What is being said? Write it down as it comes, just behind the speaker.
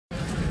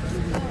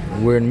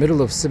We're in the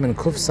middle of Siman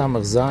Kuf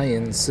Samach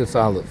Zayin Sif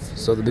Aleph.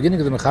 So at the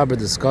beginning of the Mechaber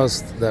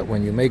discussed that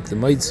when you make the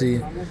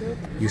Maitzi,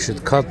 you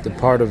should cut the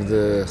part of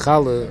the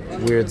Challah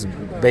where it's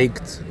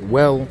baked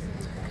well,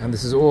 and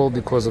this is all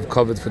because of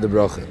kavod for the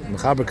bracha. The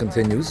Mechaber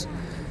continues,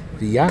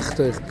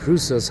 V'yachtech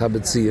prusas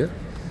habetzia,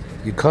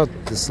 you cut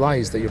the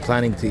slice that you're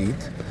planning to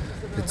eat,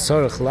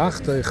 V'tzarech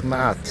lachtech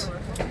ma'at,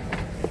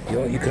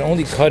 you can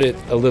only cut it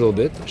a little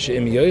bit,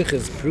 She'im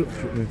yoiches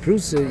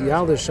prusa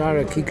yal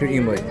shara kikar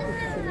imay.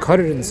 Cut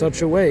it in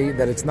such a way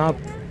that it's not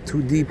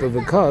too deep of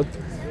a cut,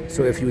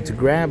 so if you were to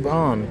grab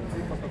on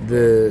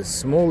the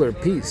smaller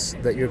piece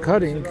that you're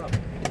cutting,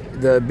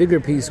 the bigger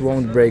piece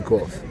won't break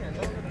off.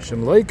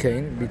 Shem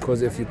loikein,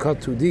 because if you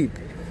cut too deep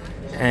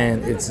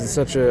and it's in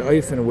such a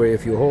oifen where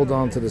if you hold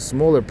on to the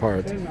smaller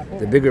part,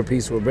 the bigger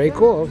piece will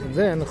break off,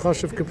 then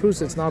chashav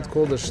kaprusa, it's not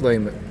called a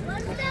shleimet.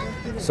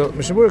 So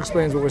Mishnah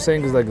explains what we're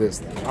saying is like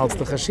this: Al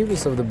the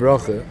chashivus of the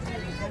bracha,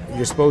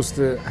 you're supposed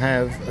to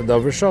have a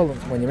davar shalom.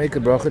 When you make a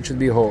bracha, it should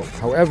be whole.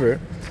 However,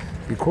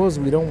 because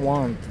we don't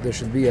want there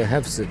should be a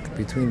hefsek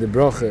between the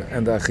bracha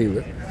and the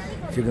achila,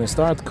 if you're going to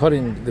start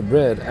cutting the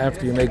bread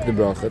after you make the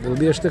bracha, there will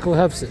be a shtickle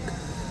hefsek.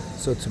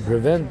 So to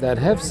prevent that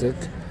hefsek,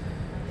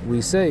 we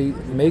say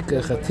make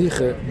a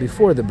chaticha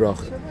before the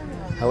bracha.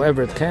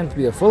 However, it can't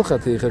be a full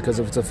chaticha, because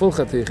if it's a full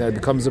chaticha, it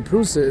becomes a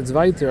prusa, it's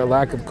weiter a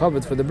lack of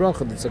kavod for the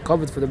bracha. It's a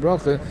kavod for the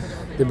bracha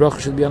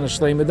should be on a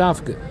shleim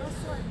medafke.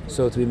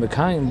 So to be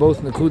mekayim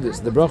both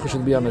nekudis, the bracha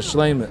should be on a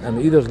shleima,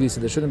 and either gisa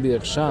there shouldn't be a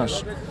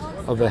chash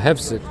of a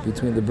hefsek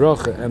between the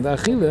bracha and the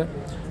achila.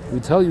 We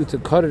tell you to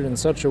cut it in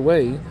such a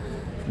way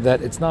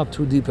that it's not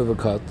too deep of a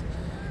cut.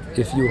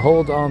 If you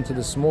hold on to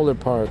the smaller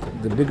part,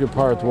 the bigger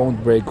part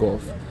won't break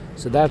off.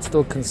 So that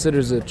still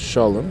considers it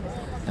shalom.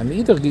 And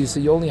either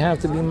gisa you only have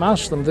to be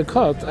mashlam the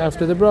cut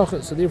after the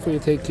bracha. So therefore you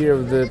take care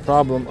of the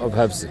problem of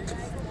hefsek.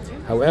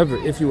 However,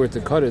 if you were to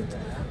cut it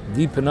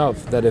deep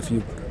enough that if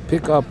you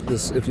pick up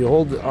this, if you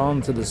hold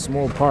on to the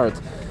small part,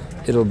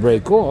 it'll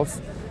break off,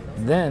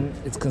 then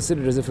it's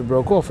considered as if it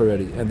broke off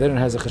already, and then it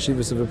has a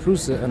chashivus of a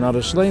prusa and not a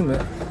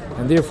shleima,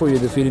 and therefore you're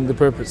defeating the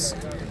purpose.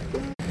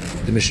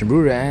 The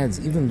Mishnah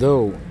adds, even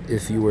though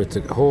if you were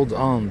to hold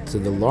on to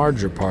the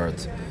larger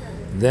part,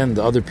 then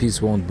the other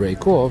piece won't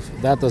break off,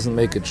 that doesn't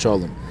make it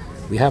shalom.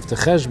 We have to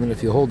cheshbon,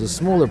 if you hold the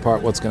smaller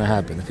part, what's going to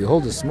happen? If you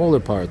hold the smaller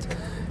part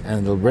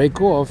and it'll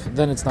break off,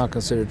 then it's not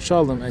considered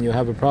shalom, and you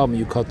have a problem,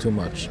 you cut too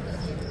much.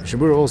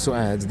 Shabura also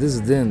adds, this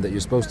din that you're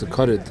supposed to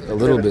cut it a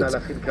little bit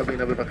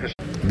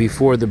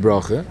before the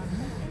bracha,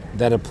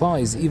 that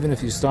applies even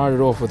if you started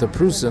off with a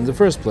prusa in the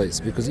first place,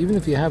 because even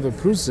if you have a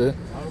prusa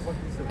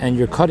and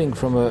you're cutting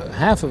from a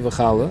half of a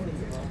challah,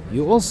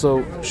 you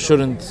also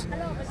shouldn't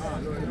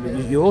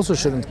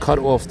cut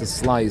off the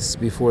slice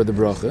before the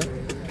bracha,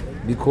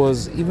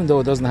 because even though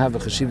it doesn't have a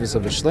chashivus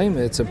of a shleima,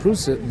 it's a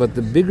prusa, but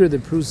the bigger the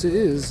prusa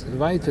is,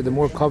 the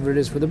more covered it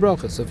is for the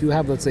bracha. So if you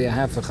have, let's say, a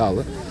half a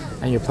challah,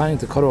 and you're planning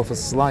to cut off a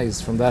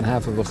slice from that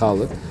half of a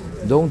challah,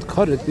 don't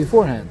cut it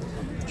beforehand.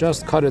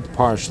 Just cut it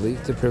partially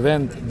to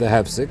prevent the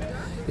hefsek.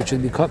 It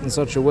should be cut in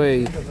such a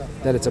way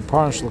that it's a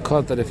partial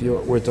cut, that if you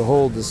were to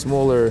hold the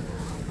smaller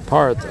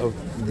part of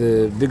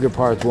the bigger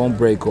part won't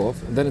break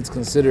off. And then it's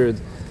considered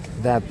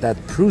that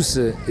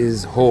prusa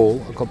is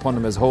whole, a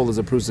kaponim as whole as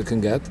a prusa can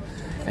get,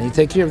 and you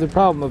take care of the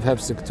problem of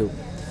hefsek too.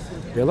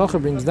 The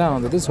halacha brings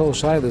down that this whole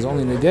shayla is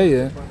only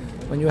negeya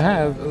when you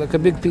have like a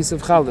big piece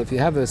of challah. If you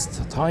have a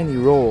tiny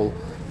roll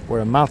or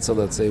a matzah,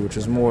 let's say, which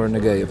is more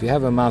negay, if you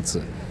have a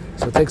matzah,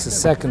 so it takes a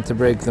second to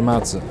break the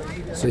matzah.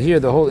 So here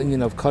the whole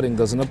inyan of cutting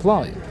doesn't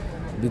apply,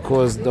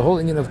 because the whole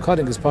inyan of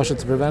cutting is pasha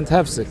to prevent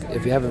hefsek.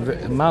 If you have a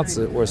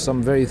matzah or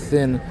some very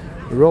thin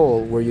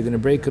roll where you're going to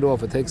break it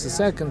off, it takes a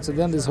second, so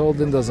then this whole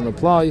din doesn't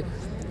apply.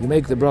 You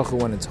make the bracha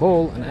when it's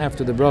whole, and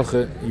after the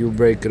bracha you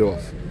break it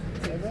off.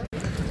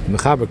 The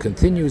Mechaber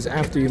continues,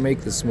 after you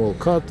make the small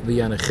cut,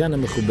 v'yanechena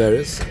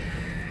mechuberes,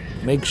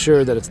 make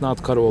sure that it's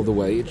not cut all the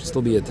way, it should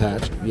still be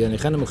attached. Once you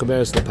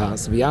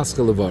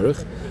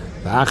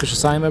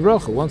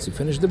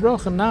finish the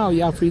bracha, now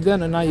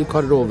yafriden, and now you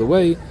cut it all the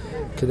way. In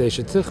order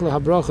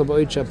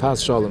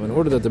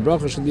that the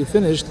bracha should be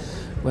finished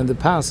when the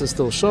pas is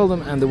still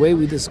shalom, and the way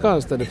we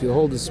discussed that if you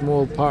hold the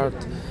small part,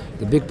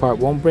 the big part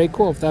won't break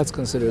off, that's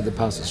considered the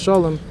pas is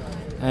shalom,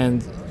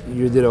 and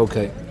you did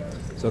okay.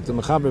 So the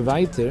Mechaber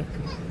weiter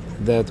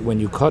that when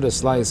you cut a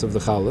slice of the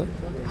challah,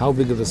 how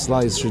big of a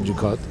slice should you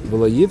cut?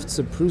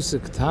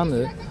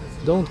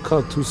 Don't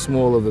cut too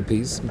small of a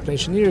piece,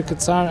 because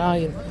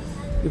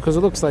it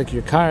looks like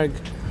you're karg,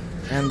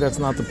 and that's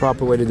not the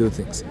proper way to do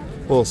things.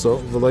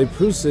 Also,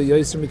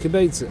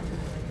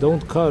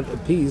 don't cut a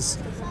piece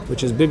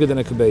which is bigger than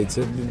a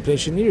kibeitza.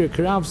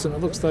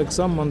 It looks like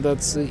someone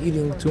that's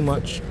eating too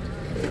much,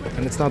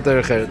 and it's not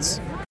derech eretz.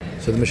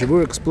 So the Mishnah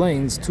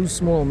explains, too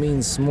small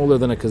means smaller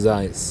than a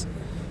kazayis.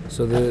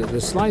 So the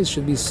slice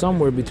should be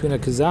somewhere between a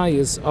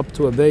kazayis up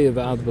to a beya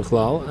v'ad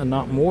b'chlal, and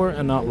not more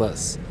and not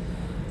less.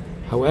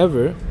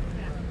 However,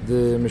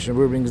 the Mishnah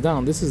brings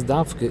down, this is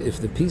dafka if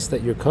the piece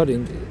that you're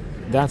cutting,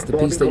 that's the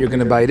piece that you're going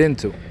to bite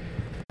into.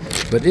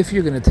 But if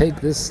you're going to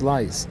take this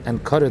slice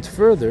and cut it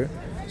further,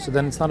 so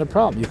then it's not a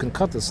problem. You can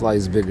cut the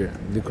slice bigger,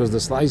 because the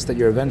slice that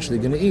you're eventually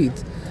going to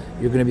eat,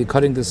 you're going to be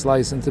cutting the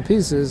slice into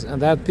pieces,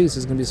 and that piece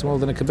is going to be smaller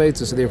than a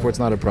kibetza, so therefore it's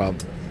not a problem.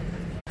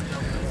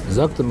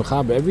 Zakta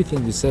mechaber,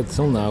 everything we said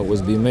till now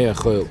was b'mei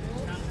achoil.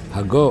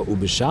 Hago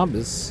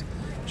u'b'Shabbos,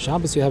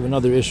 Shabbos you have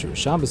another issue.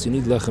 Shabbos you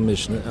need lechem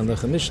mishnah, and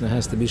lechem mishnah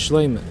has to be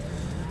shleima.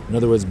 In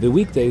other words,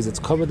 weekdays it's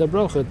covered the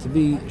bracha to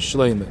be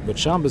shleima, but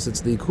Shabbos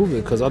it's the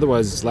ikuva, because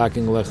otherwise it's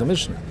lacking lechem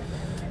mishnah.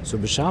 So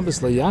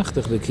b'Shabbos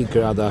layachtach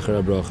v'kikar ad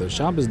achar bracha.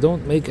 Shabbos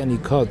don't make any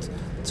cut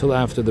till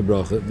after the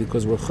bracha,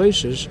 because we're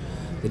choishish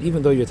that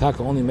even though you're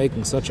only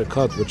making such a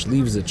cut which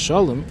leaves it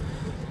shalom,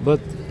 but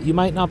you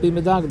might not be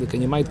medagdik,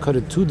 and you might cut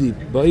it too deep,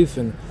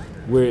 ba'ifin,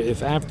 where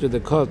if after the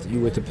cut you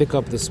were to pick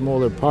up the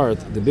smaller part,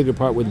 the bigger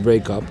part would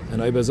break up,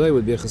 and aibazai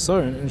would be a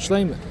chesaron and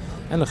shleima.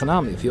 And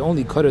lechanami, if you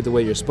only cut it the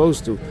way you're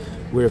supposed to,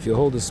 where if you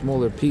hold a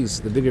smaller piece,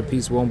 the bigger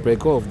piece won't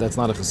break off, that's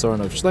not a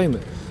chesaron of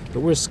shleima. But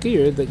we're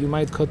scared that you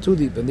might cut too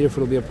deep, and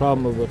therefore it'll be a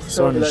problem of a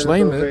chesaron and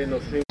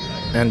shleima.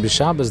 And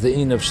b'Shabbos the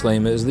in of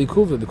shleima is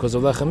likuva because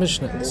of lechem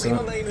mishnah.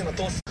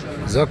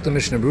 Zok the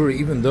Mishnah Brura,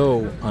 even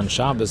though on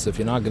Shabbos, if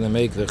you're not going to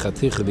make the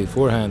chaticha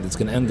beforehand, it's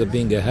going to end up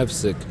being a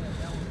hefsek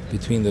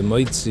between the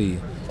moitzi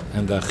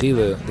and the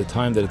achila, the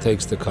time that it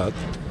takes to cut.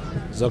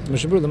 Zok the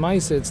Mishnah Brura, the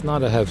Maisa, it's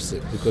not a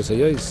hefsek, because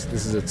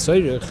this is a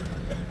tzorich,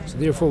 so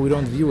therefore we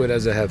don't view it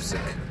as a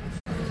hefsek.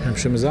 And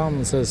Shlomo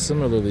Zalman says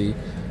similarly,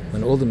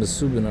 when all the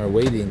mesubin are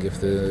waiting, if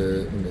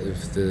the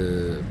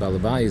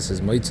balabayis is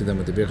moitzi them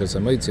with the birchas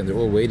hamoitzi, and they're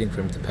all waiting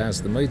for him to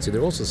pass the moitzi,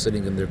 they're also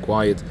sitting in their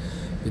quiet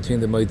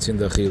between the moitzi and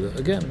the achila.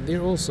 Again, there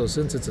also,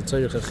 since it's a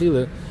tzorich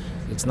achila,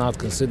 it's not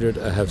considered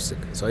a hefsek.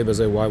 So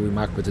Ibazai, why we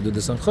makbet to do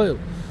this on chayil?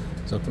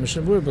 So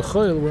Mishnah Brura,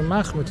 b'chayil, we're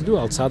machmer to do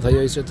al tzad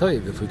hayos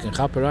yatayv. If we can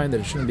chaperein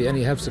that it shouldn't be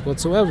any hefsek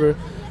whatsoever,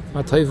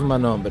 matayv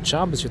manom. But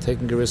Shabbos, you're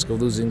taking a risk of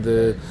losing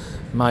the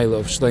mile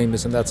of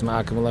shleimus, and that's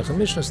ma'akim alachem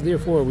mishnah. So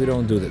therefore, we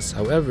don't do this.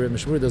 However,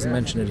 Mishnah Brura doesn't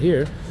mention it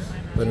here,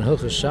 but in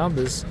Hilchos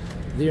Shabbos,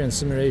 there in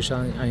Siman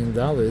Ayin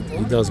Daled,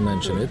 he does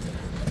mention it,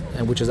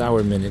 and which is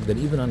our minhag, that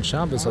even on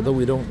Shabbos, although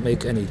we don't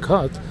make any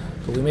cut,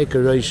 but we make a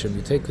reishim.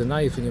 You take the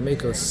knife and you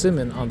make a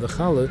siman on the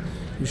challah,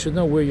 you should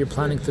know where you're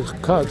planning to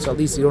cut, so at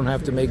least you don't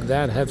have to make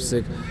that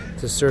hefsek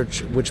to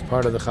search which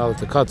part of the challah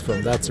to cut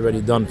from. That's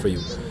already done for you.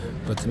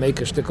 But to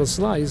make a shtickle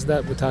slice,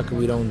 that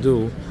we don't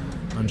do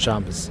on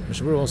Shabbos.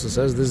 Mishnah Brura also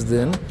says this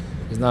din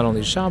is not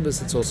only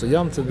Shabbos, it's also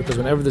Yom Tov, because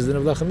whenever there's din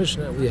of lechem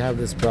mishnah, we have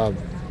this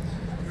problem.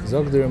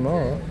 Zog the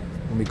Ramah,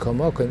 when we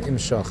come up and im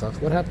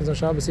shachach, what happens on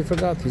Shabbos? He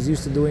forgot. He's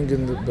used to doing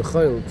in the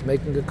b'chayil,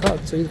 making a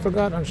cut, so he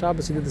forgot. On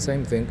Shabbos he did the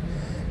same thing.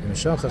 Im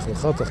shachach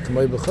l'chatach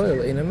k'may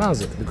b'chayil ein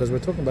mazik, because we're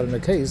talking about in a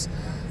case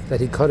that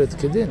he cut it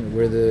kedin,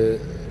 where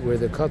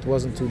the cut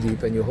wasn't too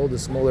deep, and you hold the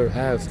smaller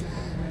half,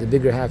 the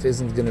bigger half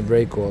isn't going to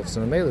break off.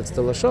 So in it's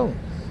still a shalom.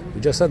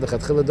 We just said the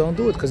chatchila don't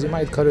do it because you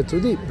might cut it too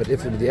deep, but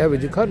if with the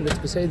average you cut it, it's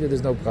beseder,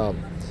 there's no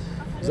problem.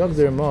 Zog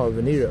the Ramah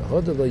v'nira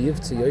hoda lo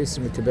yivtzi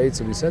yosim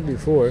kibetza. We said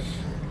before,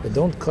 but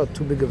don't cut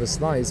too big of a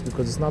slice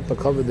because it's not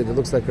covered that it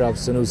looks like Rav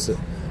Sanusa.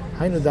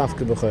 Hainu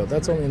dafke b'chayil.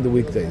 That's only in the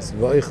weekdays.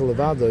 V'oichel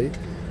levadoi,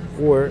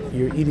 or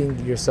you're eating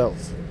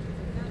yourself.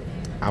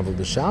 Avol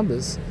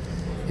b'Shabbos,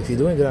 if you're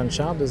doing it on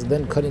Shabbos,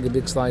 then cutting a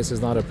big slice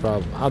is not a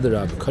problem.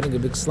 Adarab, cutting a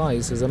big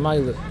slice is a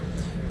mile,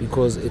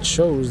 because it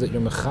shows that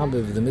you're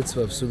mechabev the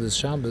mitzvah of Sudas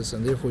Shabbos,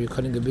 and therefore you're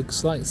cutting a big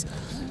slice.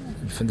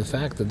 From the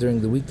fact that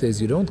during the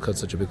weekdays you don't cut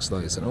such a big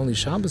slice, and only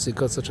Shabbos you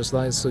cut such a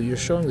slice, so you're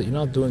showing that you're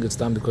not doing it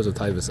done because of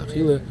taivas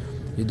achila.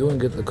 You're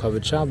doing it the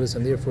covered Shabbos,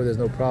 and therefore there's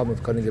no problem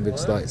of cutting a big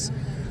slice.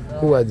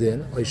 Even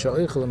if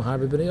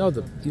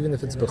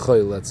it's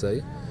b'chayil, let's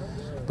say,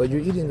 but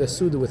you're eating a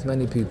suda with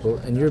many people,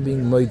 and you're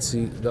being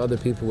moitzi, the other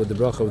people with the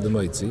bracha of the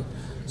moitzi,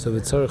 so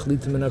v'tzarech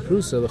litim in a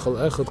prusa, l'chol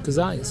echot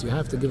kazayis. You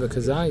have to give a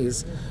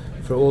kazayis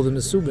for all the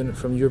mesubin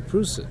from your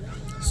prusa.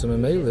 So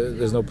memele,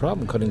 there's no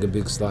problem cutting a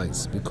big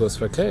slice, because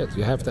for kayat,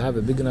 you have to have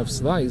a big enough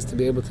slice to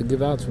be able to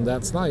give out from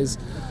that slice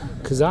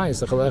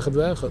kazayis, l'chol echot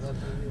v'echot.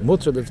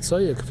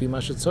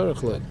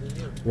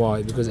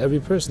 Why? Because every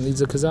person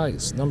needs a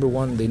kazayis. Number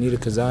one, they need a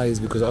kazayis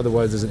because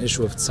otherwise there's an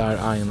issue of tsar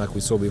ayin, like we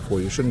saw before.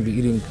 You shouldn't be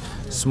eating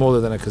smaller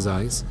than a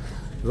kazayis.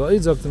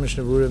 It's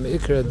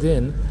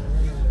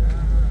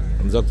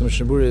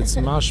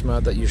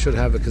mashma that you should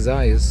have a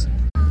kazayis,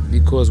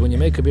 because when you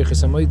make a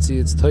birchas hamoitzi,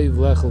 it's toiv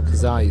lechel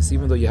kazayis,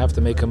 even though you have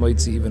to make a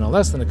moitzi even on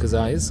less than a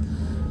kazayis.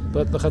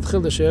 But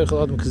l'chadchil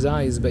she'echel adam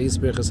kazayis beis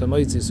birchas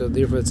hamoitzi, so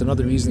therefore it's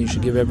another reason you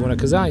should give everyone a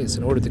kazayis.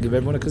 In order to give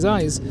everyone a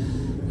kazayis,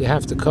 you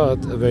have to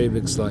cut a very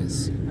big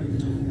slice.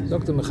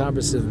 Dr. Mechaber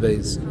Siv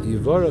Beis,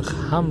 Yivarach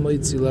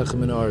hamoitzi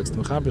lechem in aretz.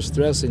 The Mechaber is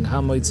stressing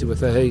hamoitzi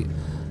with a hay.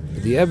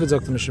 But the Eved,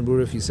 Dr. Mishnah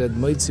Brura, if you said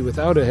moitzi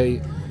without a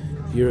hay,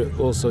 you're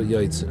also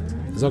yaitze.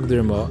 Zog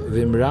der Ma,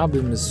 v'im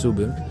rabim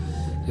mesubim.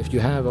 If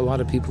you have a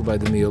lot of people by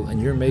the meal and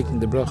you're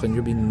making the bracha and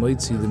you're being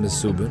moitzi the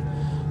mesubim,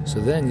 so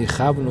then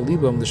yichavnu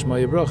libam the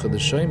shmaya bracha. The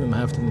shoymim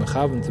have to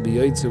mechavim to be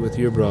yaitze with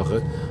your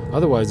bracha.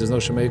 Otherwise, there's no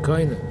shmaya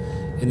koine.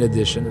 In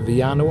addition,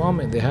 v'yanu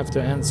amen, they have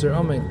to answer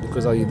amen,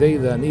 because al yidei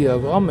the aniyah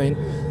of amen,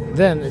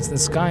 then it's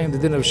niskayim the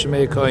din of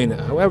shmaya koine.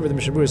 However, the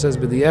Mishnah Brura says,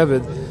 but the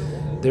Eved,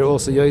 they're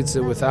also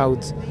Yotze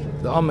without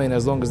the Amen,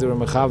 as long as they were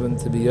Mechaven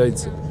to be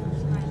Yotze.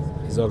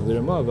 Zog the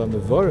Ramah,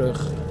 Mevorach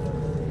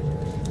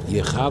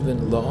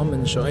Yechaven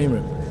La'amen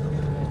Sha'imrim.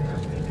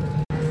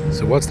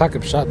 So what's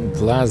Takab Pshat in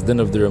the last din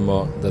of the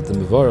Ramah, that the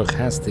Mevorach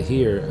has to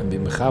hear and be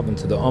Mechaven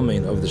to the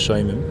Amen of the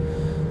Sha'imim?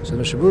 So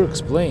the Mishabur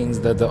explains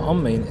that the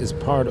Amen is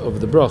part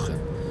of the Bracha.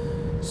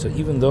 So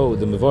even though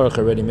the Mevorach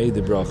already made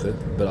the Bracha,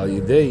 but Al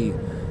Yidei,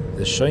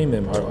 the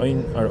Sha'imim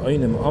are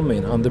Oinim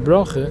Amen on the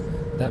Bracha,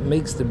 that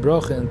makes the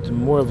Bracha into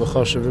more of a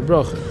Chashav a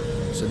Bracha.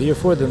 So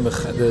therefore the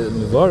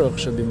Mevorach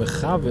should be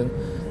Mechaven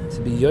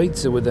to be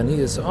Yotze with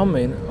Aniyas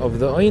Amen of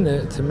the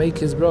Oine to make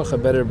his Bracha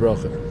better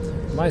Bracha.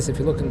 Mais, if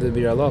you look in the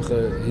Bir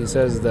Halacha, he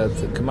says that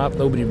Kamat,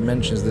 nobody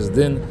mentions this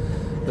din.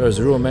 There's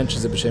Ruah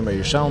mentions it b'Shem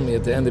Yerushalmi.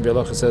 At the end, the Bir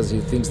Halacha says he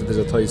thinks that there's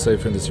a Toy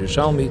Sefer in this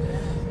Yerushalmi.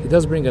 He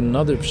does bring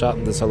another pshat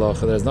in this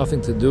halacha that has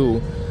nothing to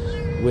do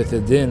with the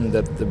din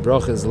that the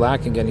bracha is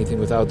lacking anything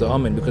without the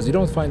amen, because you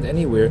don't find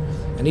anywhere,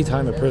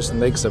 anytime a person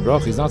makes a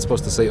bracha, he's not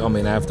supposed to say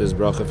amen after his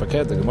bracha.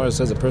 Faket, the Gemara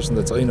says a person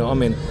that's oino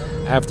amen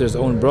after his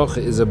own bracha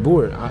is a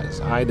bur.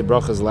 The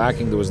bracha is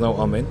lacking, there was no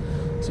amen.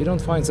 So you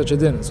don't find such a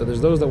din. So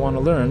there's those that want to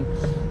learn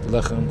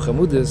the Lechem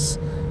Chamudis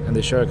and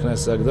the Shara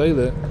Knesset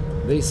Agdoyle.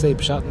 They say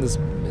pshat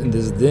in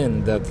this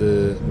din that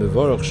the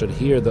Mevorach should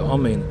hear the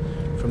amen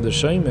from the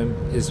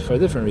Sha'imim is for a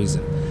different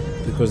reason.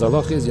 Because the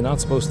halach is you're not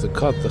supposed to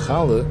cut the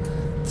challah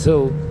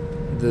till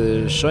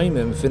the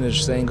Sha'imim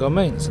finish saying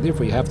amen. So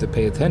therefore you have to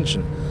pay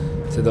attention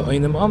to the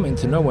oinim amen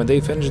to know when they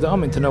finish the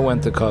amen, to know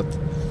when to cut.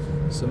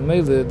 So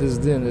Mele, this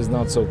din is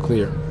not so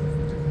clear.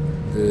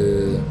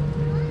 The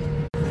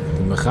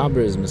Mechaber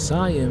is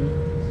Messiahim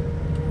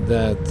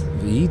that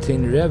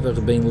v'yitin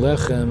revach bein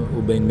lechem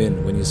ubein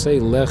min. When you say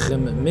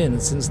lechem min,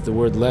 since the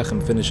word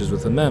lechem finishes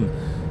with a mem,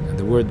 and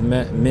the word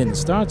min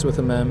starts with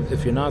a mem,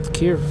 if you're not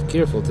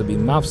careful to be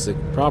mafsik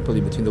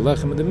properly between the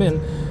lechem and the min,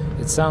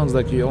 it sounds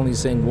like you're only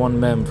saying one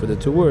mem for the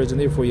two words,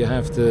 and therefore you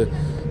have to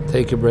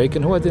take a break.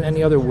 And what in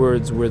any other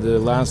words where the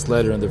last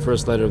letter and the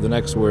first letter of the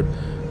next word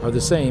are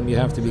the same, you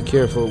have to be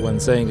careful when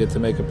saying it to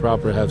make a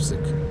proper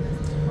hefsik.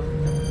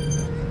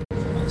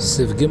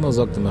 Siv Gimel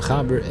sagt the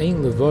Mechaber,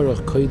 Ein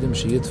levorach koidim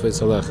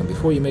sheyitfeis halechem.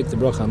 Before you make the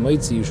bracha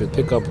ha'maitzi, you should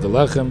pick up the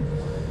lechem.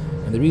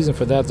 And the reason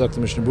for that, Dr.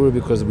 Mishnah Berurah,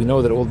 because we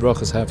know that all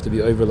brachas have to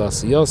be over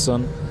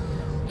l'asiyason,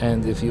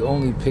 and if you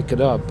only pick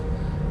it up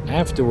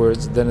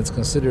afterwards, then it's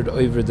considered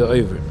over the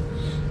over.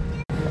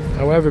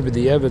 However, with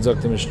the Eved,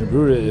 Dr. Mishnah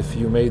Berurah, if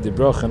you made the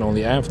bracha and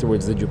only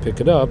afterwards did you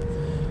pick it up,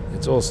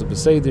 it's also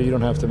beseder, you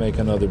don't have to make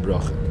another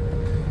bracha.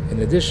 In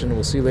addition,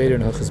 we'll see later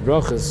in Hilchos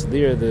Brachas,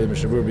 there the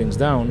Mishnah Berurah brings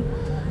down,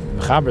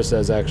 Mechaber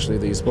says actually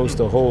that you're supposed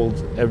to hold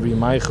every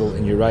Michael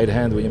in your right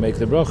hand when you make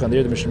the bracha, and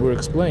there the Mishnah Berurah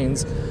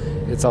explains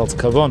it's als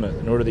kavana,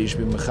 in order that you should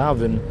be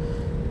mechaven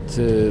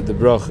to the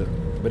bracha.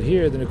 But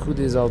here the nekuda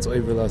is als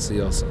over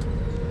l'asiyasa.